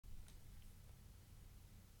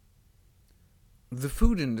The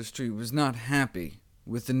food industry was not happy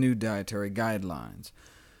with the new dietary guidelines.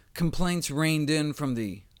 Complaints rained in from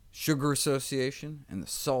the Sugar Association and the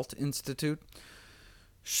Salt Institute.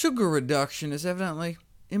 Sugar reduction is evidently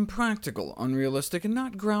impractical, unrealistic, and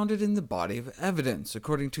not grounded in the body of evidence,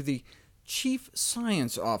 according to the chief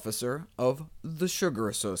science officer of the Sugar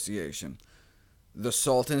Association. The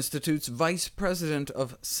Salt Institute's vice president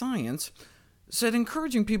of science said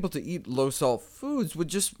encouraging people to eat low-salt foods would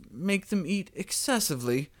just make them eat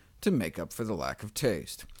excessively to make up for the lack of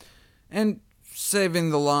taste. And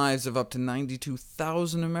saving the lives of up to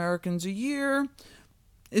 92,000 Americans a year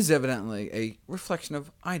is evidently a reflection of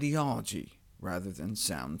ideology rather than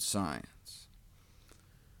sound science.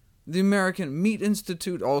 The American Meat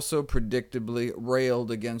Institute also predictably railed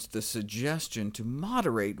against the suggestion to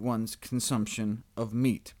moderate one's consumption of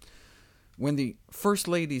meat. When the First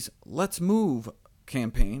Lady's Let's Move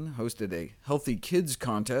campaign hosted a Healthy Kids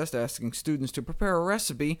contest asking students to prepare a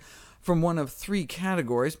recipe from one of 3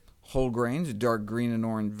 categories, whole grains, dark green and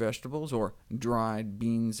orange vegetables, or dried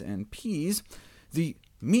beans and peas, the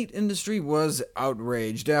meat industry was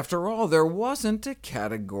outraged. After all, there wasn't a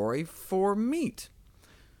category for meat.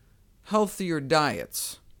 Healthier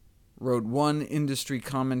diets, wrote one industry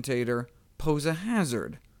commentator, pose a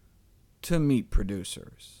hazard to meat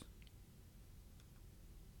producers.